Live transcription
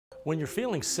When you're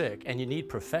feeling sick and you need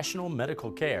professional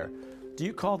medical care, do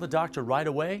you call the doctor right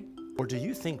away or do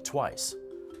you think twice?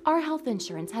 Our health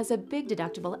insurance has a big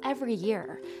deductible every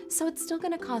year, so it's still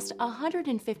going to cost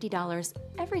 $150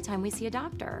 every time we see a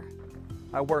doctor.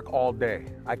 I work all day.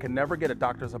 I can never get a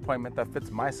doctor's appointment that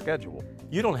fits my schedule.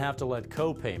 You don't have to let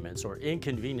co-payments or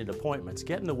inconvenient appointments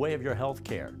get in the way of your health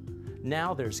care.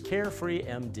 Now there's Carefree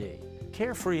MD.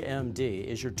 Carefree MD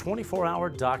is your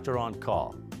 24-hour doctor on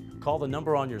call. Call the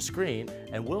number on your screen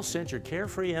and we'll send your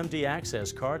Carefree MD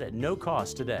access card at no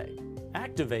cost today.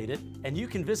 Activate it and you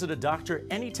can visit a doctor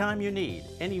anytime you need,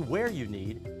 anywhere you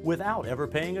need, without ever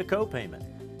paying a co-payment.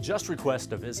 Just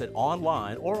request a visit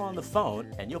online or on the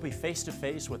phone and you'll be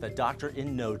face-to-face with a doctor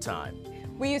in no time.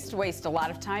 We used to waste a lot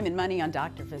of time and money on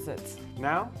doctor visits.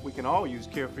 Now we can all use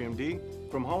Carefree MD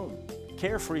from home.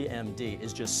 Carefree MD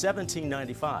is just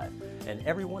 $17.95 and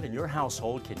everyone in your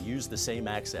household can use the same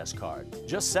access card.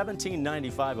 Just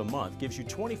 $17.95 a month gives you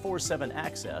 24/7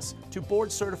 access to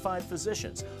board-certified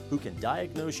physicians who can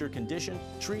diagnose your condition,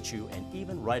 treat you, and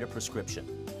even write a prescription.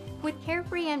 With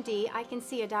Carefree MD, I can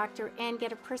see a doctor and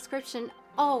get a prescription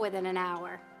all within an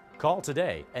hour. Call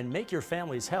today and make your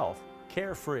family's health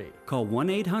carefree. Call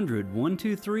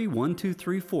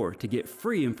 1-800-123-1234 to get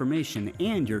free information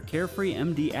and your Carefree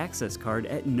MD access card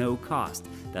at no cost.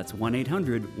 That's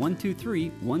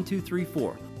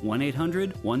 1-800-123-1234.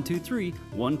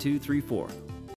 1-800-123-1234.